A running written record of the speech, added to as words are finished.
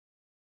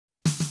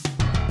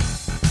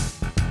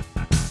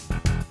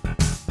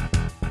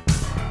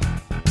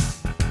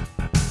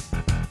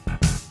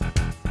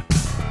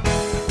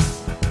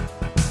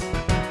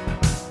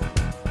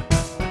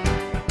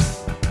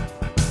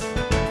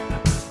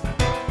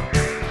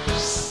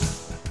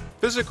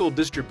Physical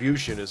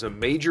distribution is a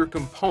major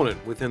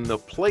component within the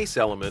place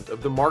element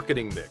of the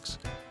marketing mix.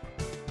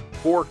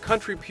 For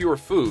Country Pure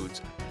Foods,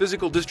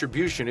 physical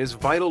distribution is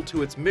vital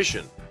to its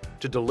mission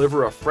to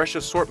deliver a fresh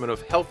assortment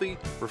of healthy,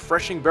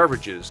 refreshing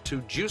beverages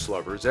to juice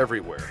lovers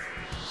everywhere.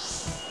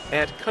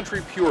 At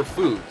Country Pure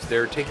Foods,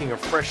 they're taking a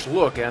fresh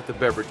look at the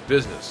beverage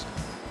business.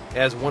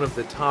 As one of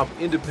the top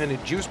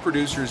independent juice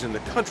producers in the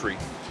country,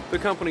 the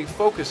company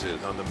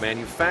focuses on the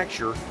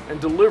manufacture and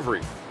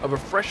delivery of a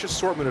fresh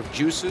assortment of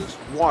juices,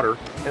 water,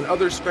 and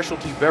other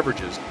specialty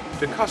beverages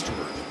to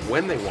customers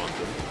when they want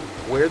them,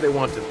 where they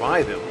want to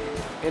buy them,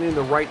 and in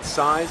the right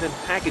size and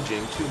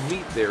packaging to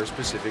meet their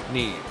specific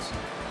needs.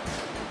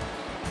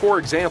 For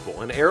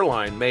example, an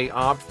airline may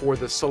opt for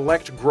the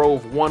Select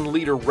Grove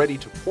 1-liter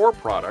ready-to-pour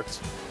products,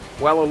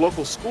 while a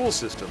local school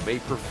system may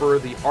prefer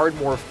the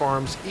Ardmore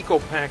Farms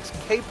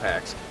EcoPax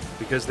K-Packs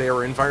because they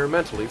are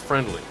environmentally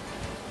friendly.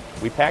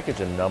 We package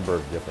a number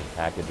of different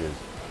packages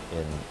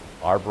in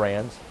our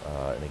brands.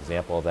 An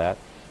example of that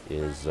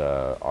is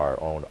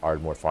our own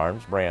Ardmore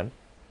Farms brand.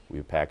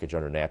 We package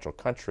under Natural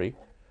Country,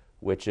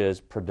 which is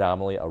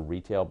predominantly a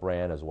retail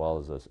brand as well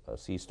as a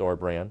C-store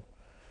brand.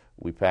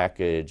 We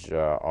package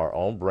our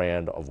own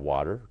brand of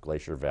water,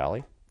 Glacier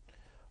Valley,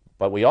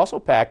 but we also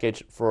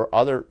package for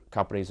other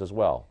companies as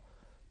well.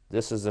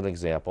 This is an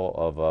example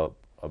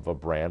of a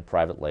brand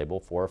private label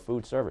for a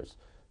food service.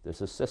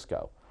 This is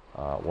Sysco,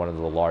 one of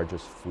the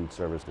largest food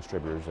service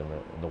distributors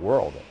in the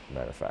world, as a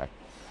matter of fact.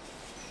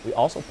 We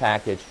also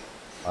package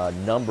a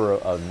number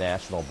of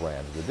national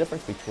brands. The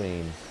difference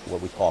between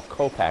what we call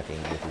co-packing,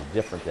 which is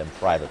different than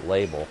private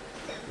label,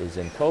 is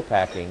in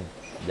co-packing,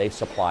 they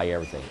supply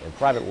everything. In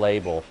private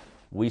label,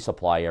 we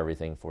supply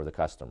everything for the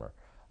customer.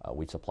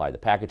 We supply the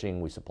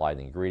packaging, we supply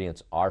the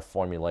ingredients, our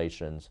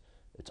formulations,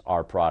 it's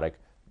our product,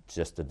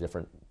 just a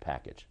different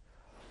package.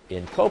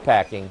 In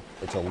co-packing,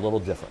 it's a little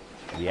different.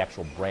 The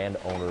actual brand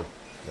owner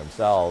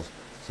themselves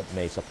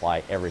may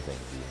supply everything,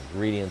 the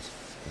ingredients,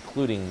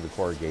 including the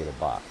corrugated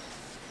box.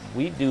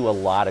 We do a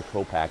lot of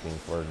co-packing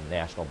for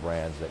national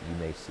brands that you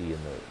may see in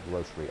the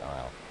grocery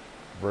aisle.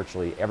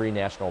 Virtually every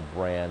national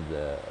brand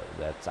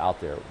that's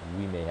out there,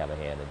 we may have a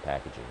hand in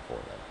packaging for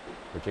them,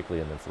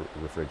 particularly in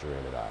the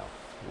refrigerated aisle.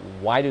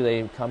 Why do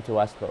they come to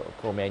us to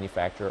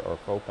co-manufacture or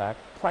co-pack?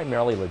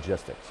 Primarily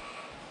logistics.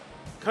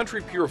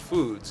 Country Pure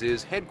Foods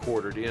is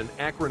headquartered in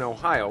Akron,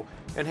 Ohio,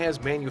 and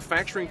has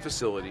manufacturing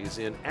facilities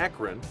in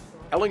Akron,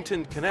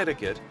 Ellington,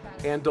 Connecticut,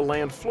 and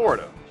DeLand,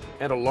 Florida,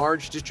 and a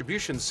large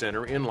distribution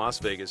center in Las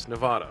Vegas,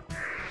 Nevada.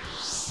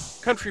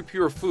 Country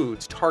Pure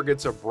Foods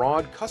targets a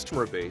broad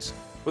customer base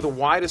with a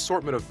wide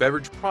assortment of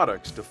beverage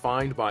products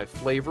defined by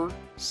flavor,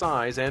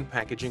 size, and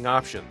packaging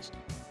options.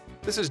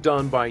 This is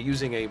done by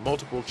using a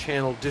multiple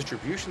channel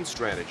distribution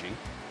strategy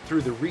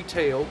through the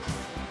retail,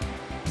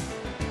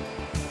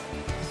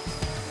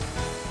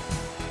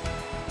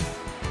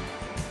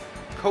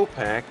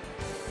 co-pack,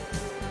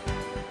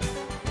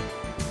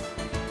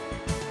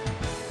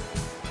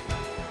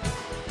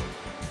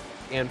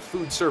 and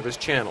food service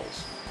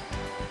channels.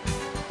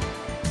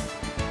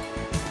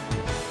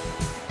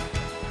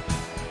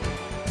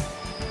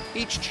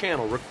 Each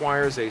channel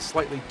requires a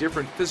slightly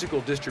different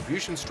physical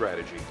distribution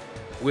strategy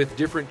with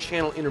different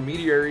channel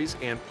intermediaries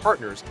and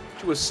partners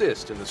to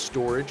assist in the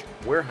storage,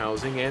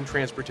 warehousing, and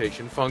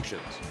transportation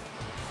functions.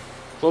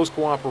 Close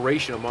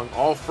cooperation among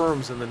all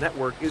firms in the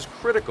network is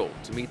critical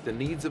to meet the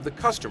needs of the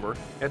customer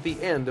at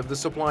the end of the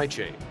supply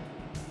chain.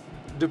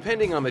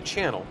 Depending on the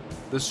channel,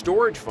 the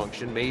storage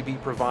function may be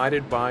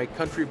provided by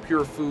Country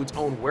Pure Foods'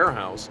 own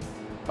warehouse,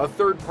 a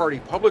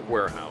third-party public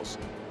warehouse,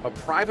 a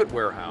private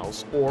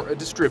warehouse, or a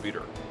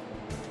distributor.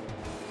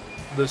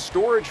 The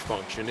storage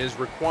function is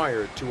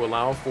required to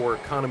allow for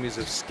economies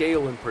of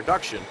scale in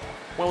production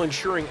while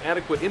ensuring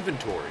adequate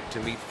inventory to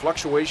meet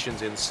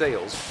fluctuations in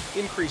sales,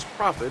 increase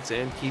profits,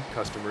 and keep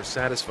customers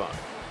satisfied.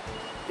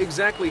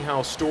 Exactly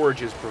how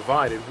storage is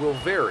provided will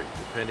vary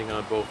depending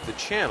on both the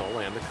channel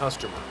and the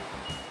customer.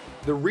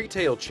 The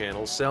retail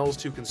channel sells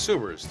to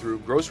consumers through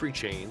grocery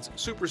chains,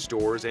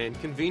 superstores, and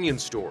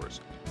convenience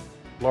stores.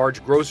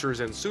 Large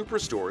grocers and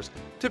superstores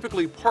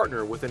typically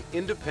partner with an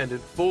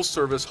independent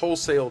full-service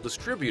wholesale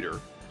distributor,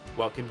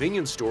 while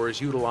convenience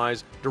stores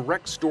utilize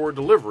direct store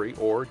delivery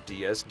or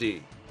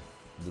DSD.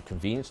 The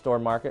convenience store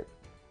market,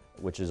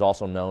 which is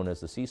also known as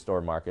the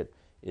C-store market,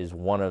 is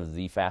one of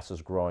the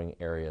fastest growing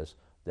areas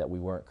that we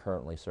weren't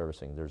currently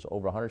servicing. There's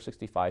over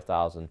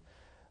 165,000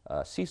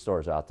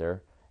 C-stores out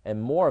there,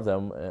 and more of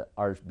them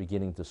are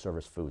beginning to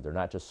service food. They're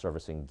not just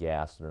servicing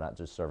gas, they're not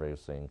just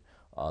servicing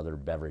other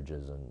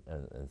beverages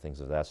and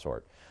things of that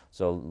sort.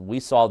 So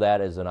we saw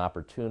that as an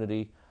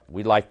opportunity.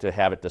 We'd like to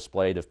have it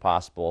displayed, if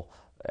possible,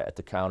 at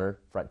the counter,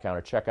 front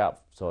counter checkout,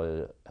 so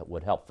it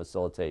would help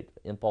facilitate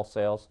impulse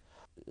sales.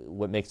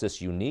 What makes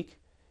this unique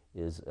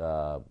is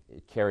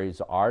it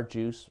carries our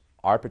juice,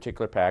 our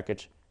particular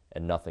package,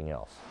 and nothing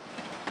else.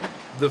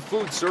 The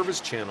food service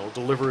channel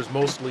delivers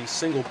mostly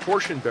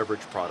single-portion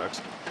beverage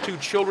products to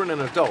children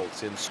and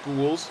adults in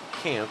schools,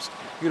 camps,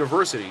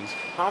 universities,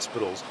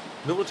 hospitals,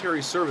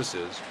 military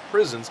services,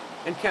 prisons,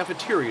 and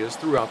cafeterias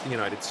throughout the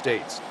United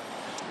States.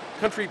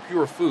 Country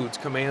Pure Foods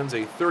commands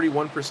a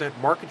 31%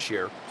 market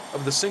share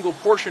of the single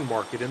portion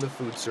market in the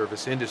food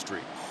service industry.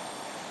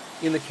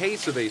 In the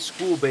case of a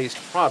school-based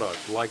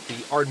product like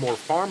the Ardmore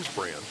Farms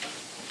brand,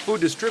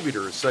 food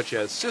distributors such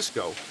as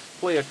Sysco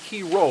play a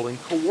key role in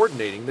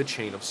coordinating the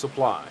chain of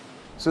supply.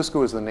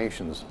 Sysco is the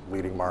nation's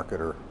leading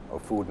marketer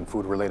of food and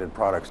food-related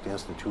products to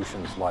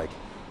institutions like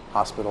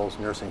hospitals,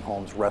 nursing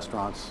homes,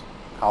 restaurants,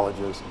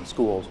 colleges, and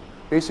schools,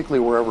 basically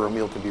wherever a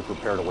meal can be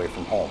prepared away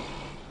from home.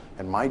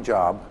 And my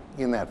job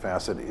in that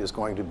facet is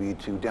going to be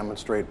to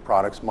demonstrate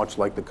products much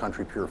like the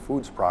Country Pure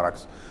Foods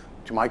products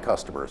to my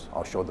customers.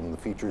 I'll show them the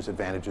features,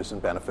 advantages,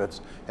 and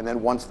benefits, and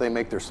then once they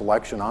make their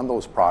selection on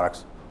those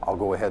products, I'll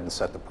go ahead and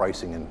set the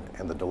pricing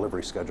and the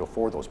delivery schedule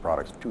for those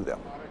products to them.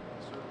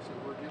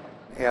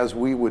 As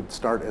we would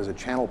start as a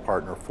channel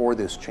partner for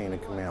this chain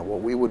of command,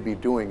 what we would be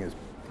doing is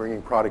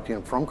bringing product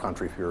in from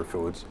Country Pure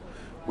Foods.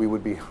 We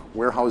would be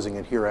warehousing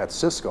it here at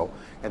Sysco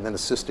and then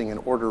assisting in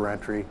order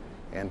entry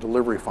and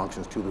delivery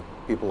functions to the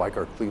people like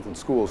our Cleveland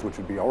schools, which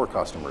would be our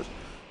customers.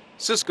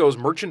 Sysco's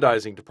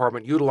merchandising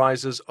department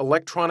utilizes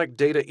electronic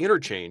data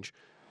interchange,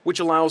 which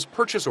allows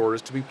purchase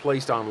orders to be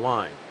placed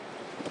online.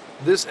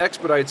 This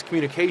expedites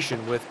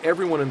communication with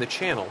everyone in the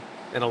channel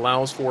and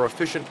allows for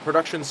efficient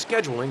production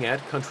scheduling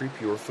at Country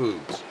Pure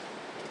Foods.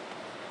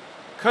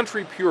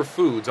 Country Pure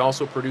Foods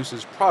also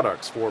produces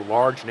products for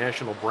large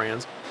national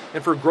brands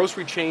and for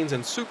grocery chains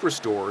and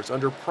superstores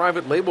under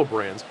private label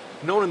brands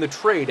known in the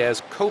trade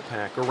as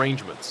co-pack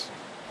arrangements.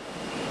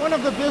 One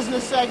of the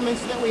business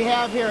segments that we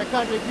have here at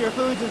Country Pure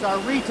Foods is our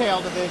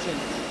retail division.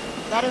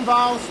 That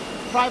involves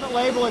private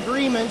label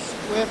agreements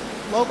with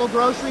local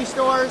grocery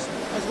stores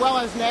as well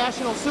as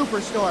national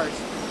superstores.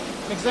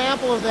 An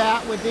example of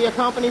that would be a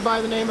company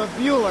by the name of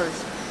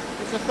Buehler's.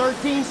 It's a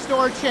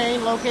 13-store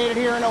chain located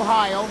here in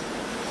Ohio.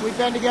 We've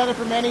been together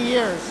for many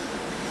years.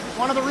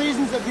 One of the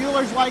reasons that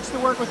Buehler's likes to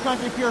work with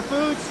Country Pure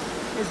Foods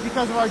is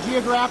because of our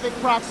geographic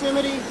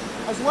proximity,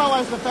 as well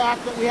as the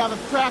fact that we have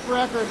a track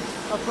record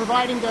of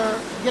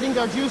getting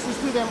their juices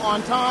to them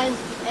on time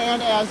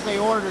and as they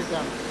ordered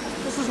them.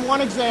 This is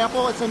one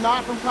example. It's a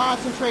not from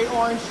concentrate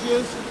orange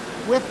juice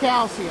with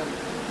calcium.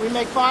 We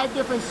make 5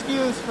 different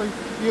SKUs for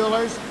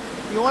Buehler's.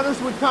 The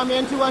orders would come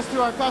in to us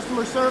through our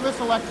customer service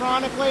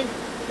electronically,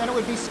 then it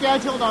would be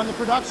scheduled on the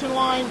production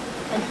line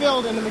and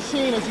filled in the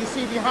machine as you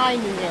see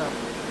behind me here.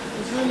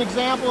 This is an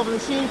example of a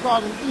machine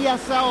called an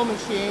ESL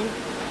machine,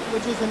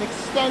 which is an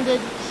extended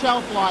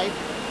shelf life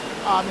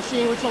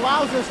machine, which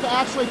allows us to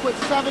actually put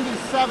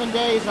 77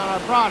 days on our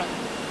product.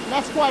 And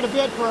that's quite a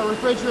bit for a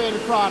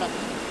refrigerated product.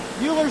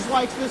 Buehler's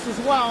likes this as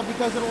well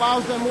because it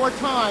allows them more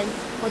time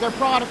for their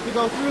product to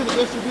go through the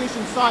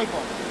distribution cycle.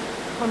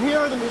 From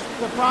here, the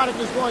product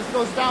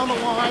goes down the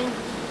line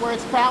where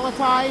it's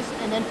palletized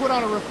and then put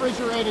on a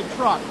refrigerated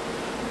truck.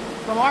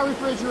 From our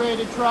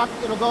refrigerated truck,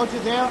 it'll go to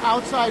their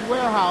outside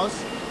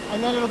warehouse,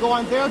 and then it'll go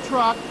on their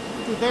truck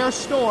to their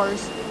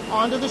stores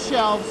onto the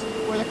shelves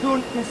where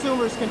the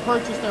consumers can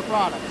purchase their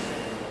products.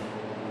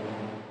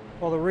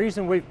 Well, the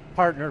reason we've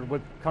partnered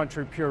with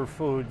Country Pure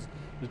Foods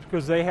is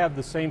because they have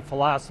the same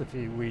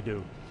philosophy we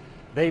do.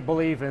 They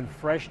believe in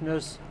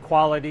freshness,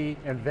 quality,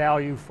 and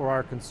value for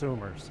our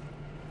consumers.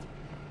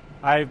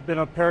 I've been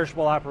a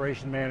perishable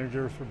operation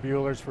manager for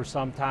Buehler's for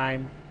some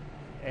time,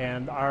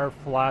 and our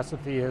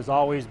philosophy has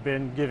always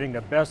been giving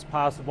the best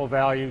possible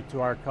value to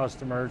our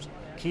customers,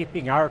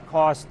 keeping our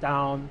costs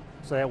down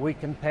so that we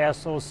can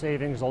pass those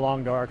savings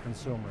along to our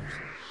consumers.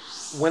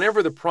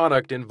 Whenever the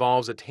product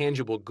involves a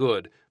tangible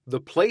good, the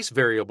place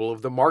variable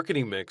of the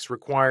marketing mix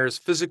requires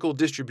physical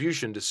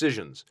distribution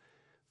decisions.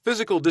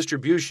 Physical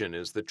distribution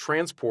is the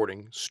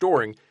transporting,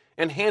 storing,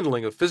 and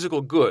handling of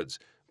physical goods,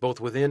 both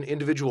within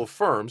individual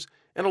firms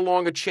and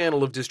along a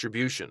channel of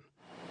distribution.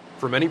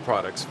 For many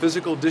products,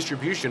 physical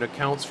distribution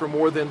accounts for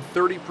more than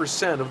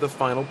 30% of the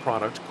final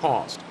product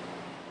cost.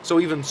 So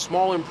even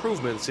small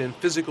improvements in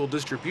physical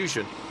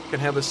distribution can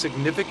have a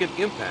significant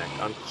impact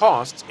on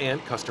costs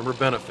and customer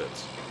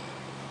benefits.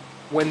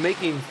 When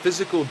making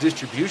physical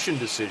distribution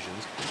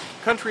decisions,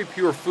 Country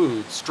Pure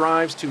Foods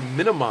strives to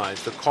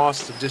minimize the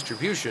costs of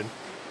distribution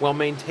while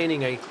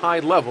maintaining a high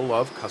level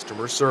of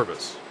customer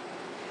service.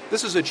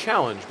 This is a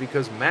challenge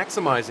because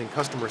maximizing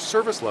customer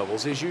service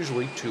levels is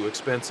usually too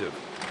expensive.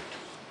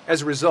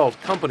 As a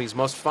result, companies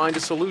must find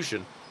a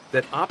solution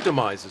that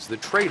optimizes the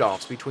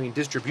trade-offs between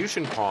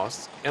distribution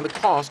costs and the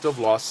cost of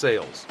lost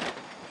sales.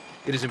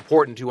 It is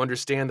important to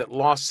understand that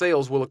lost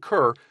sales will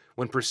occur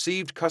when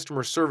perceived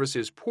customer service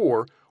is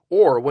poor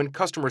or when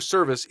customer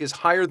service is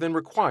higher than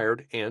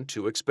required and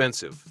too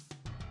expensive.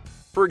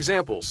 For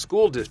example,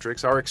 school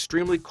districts are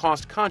extremely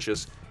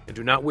cost-conscious and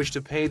do not wish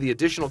to pay the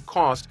additional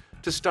cost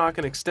to stock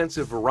an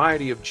extensive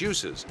variety of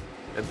juices,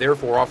 and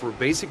therefore offer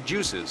basic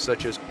juices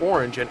such as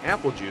orange and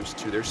apple juice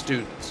to their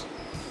students.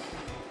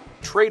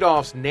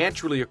 Trade-offs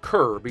naturally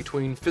occur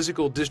between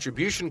physical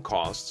distribution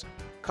costs,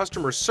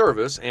 customer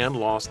service, and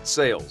lost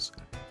sales.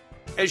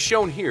 As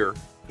shown here,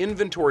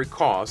 inventory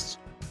costs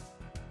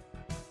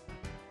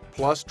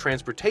plus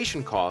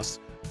transportation costs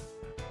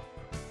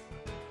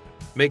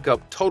make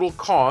up total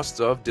costs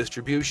of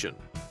distribution.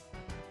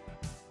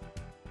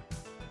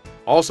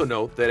 Also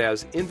note that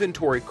as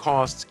inventory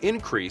costs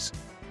increase,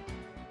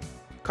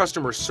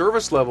 customer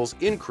service levels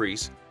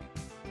increase,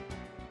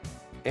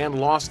 and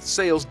lost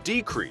sales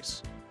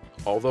decrease,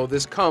 although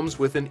this comes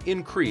with an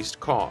increased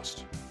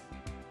cost.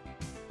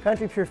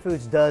 Country Pure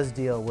Foods does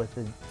deal with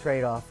the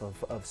trade-off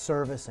of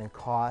service and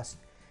cost,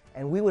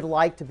 and we would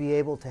like to be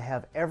able to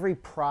have every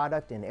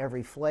product in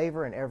every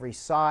flavor and every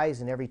size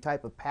and every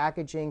type of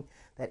packaging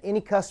that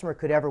any customer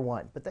could ever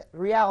want. But the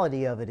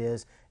reality of it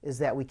is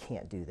that we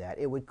can't do that.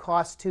 It would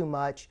cost too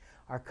much.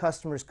 Our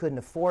customers couldn't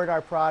afford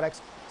our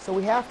products, so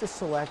we have to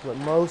select what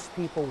most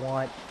people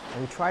want,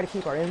 and we try to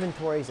keep our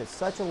inventories at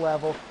such a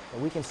level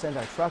that we can send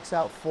our trucks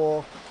out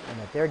full and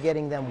that they're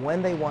getting them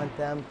when they want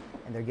them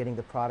and they're getting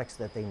the products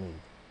that they need.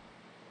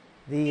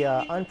 The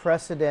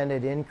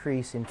unprecedented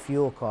increase in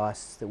fuel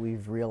costs that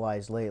we've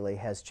realized lately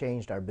has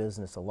changed our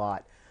business a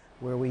lot.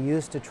 Where we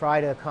used to try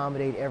to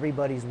accommodate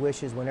everybody's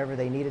wishes whenever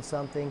they needed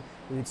something,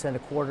 we would send a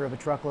quarter of a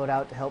truckload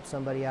out to help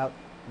somebody out.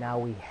 Now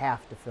we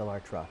have to fill our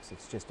trucks.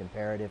 It's just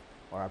imperative,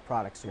 or our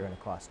products are going to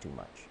cost too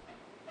much.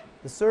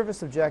 The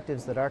service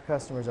objectives that our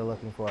customers are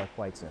looking for are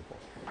quite simple.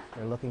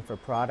 They're looking for a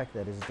product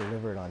that is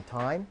delivered on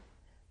time.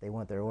 They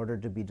want their order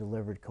to be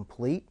delivered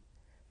complete.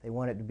 They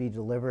want it to be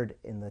delivered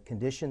in the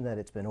condition that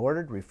it's been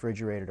ordered,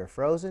 refrigerated or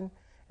frozen,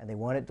 and they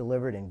want it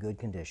delivered in good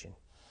condition.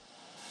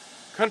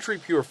 Country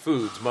Pure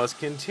Foods must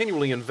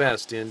continually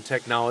invest in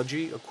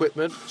technology,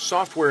 equipment,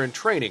 software, and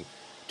training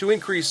to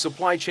increase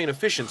supply chain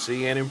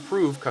efficiency and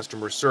improve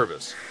customer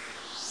service.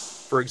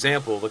 For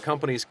example, the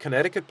company's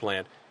Connecticut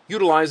plant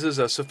utilizes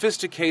a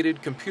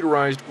sophisticated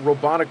computerized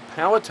robotic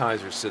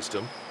palletizer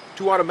system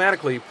to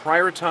automatically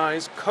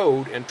prioritize,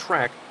 code, and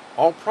track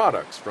all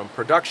products from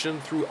production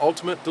through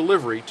ultimate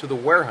delivery to the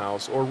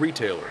warehouse or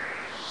retailer.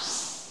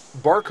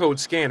 Barcode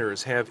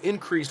scanners have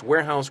increased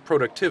warehouse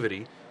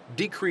productivity,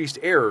 decreased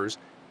errors,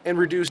 and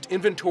reduced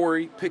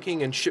inventory,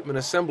 picking, and shipment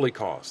assembly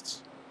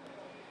costs.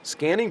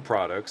 Scanning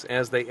products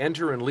as they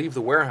enter and leave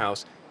the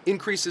warehouse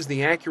increases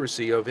the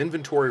accuracy of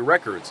inventory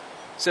records,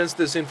 since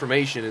this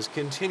information is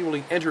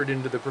continually entered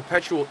into the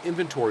perpetual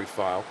inventory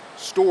file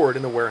stored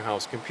in the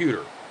warehouse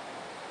computer.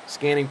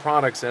 Scanning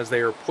products as they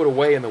are put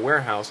away in the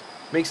warehouse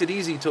makes it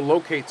easy to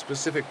locate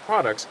specific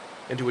products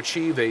and to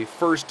achieve a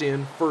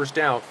first-in,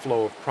 first-out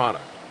flow of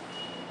product.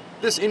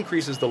 This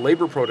increases the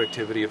labor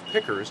productivity of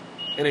pickers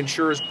and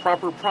ensures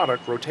proper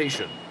product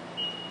rotation.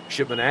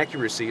 Shipment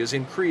accuracy is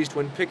increased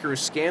when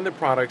pickers scan the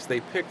products they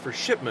pick for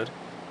shipment,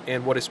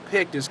 and what is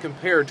picked is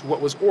compared to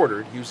what was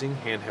ordered using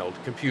handheld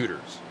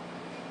computers.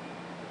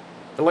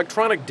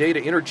 Electronic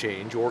Data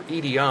Interchange, or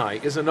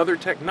EDI, is another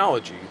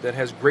technology that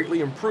has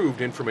greatly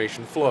improved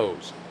information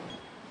flows.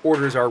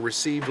 Orders are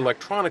received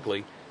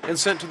electronically and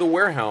sent to the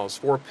warehouse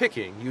for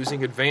picking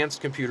using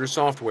advanced computer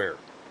software.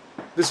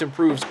 This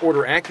improves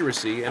order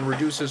accuracy and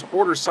reduces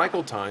order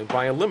cycle time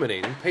by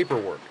eliminating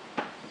paperwork.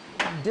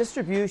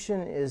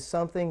 Distribution is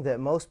something that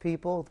most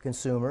people,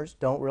 consumers,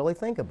 don't really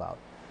think about.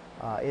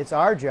 It's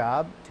our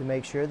job to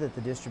make sure that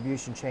the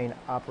distribution chain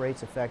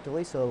operates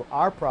effectively so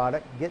our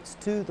product gets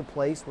to the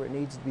place where it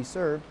needs to be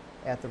served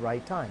at the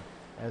right time.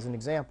 As an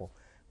example,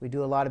 we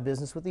do a lot of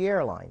business with the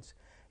airlines.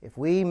 If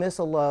we miss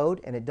a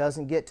load and it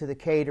doesn't get to the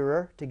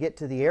caterer to get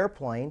to the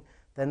airplane,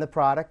 then the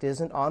product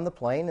isn't on the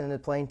plane and the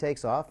plane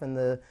takes off and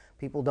the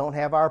people don't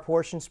have our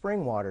portion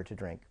spring water to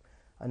drink.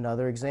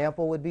 Another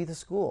example would be the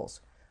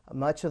schools.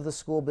 Much of the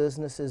school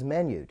business is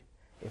menued.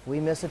 If we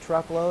miss a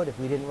truckload, if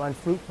we didn't run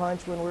fruit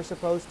punch when we're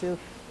supposed to,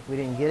 if we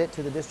didn't get it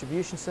to the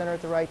distribution center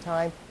at the right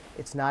time,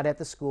 it's not at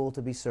the school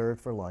to be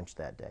served for lunch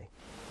that day.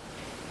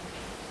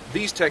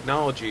 These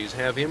technologies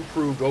have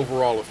improved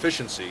overall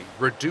efficiency,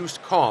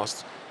 reduced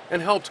costs,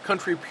 and helped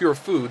Country Pure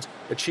Foods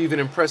achieve an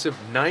impressive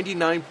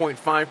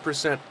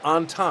 99.5%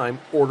 on-time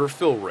order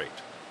fill rate.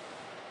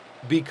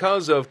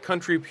 Because of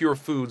Country Pure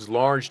Foods'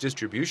 large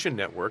distribution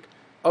network,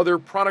 other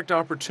product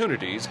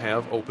opportunities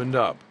have opened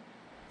up.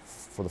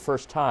 For the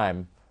first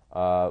time,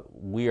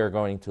 we are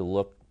going to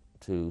look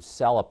to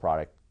sell a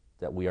product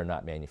that we are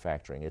not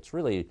manufacturing. It's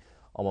really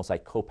almost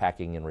like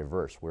co-packing in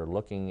reverse. We're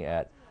looking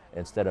at,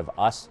 instead of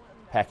us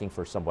packing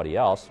for somebody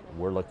else,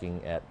 we're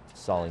looking at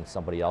selling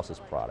somebody else's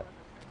product.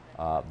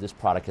 This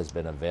product has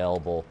been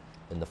available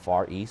in the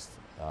Far East,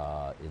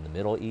 in the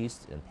Middle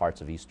East, in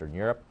parts of Eastern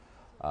Europe,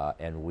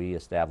 and we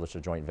established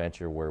a joint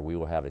venture where we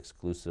will have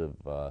exclusive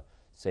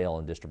sale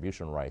and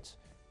distribution rights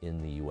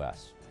in the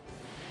U.S.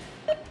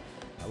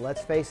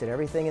 Let's face it,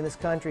 everything in this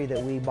country that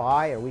we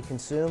buy or we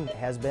consume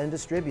has been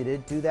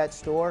distributed to that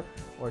store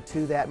or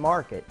to that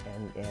market,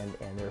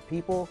 and there are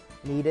people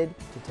needed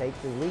to take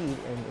the lead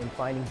in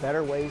finding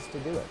better ways to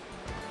do it.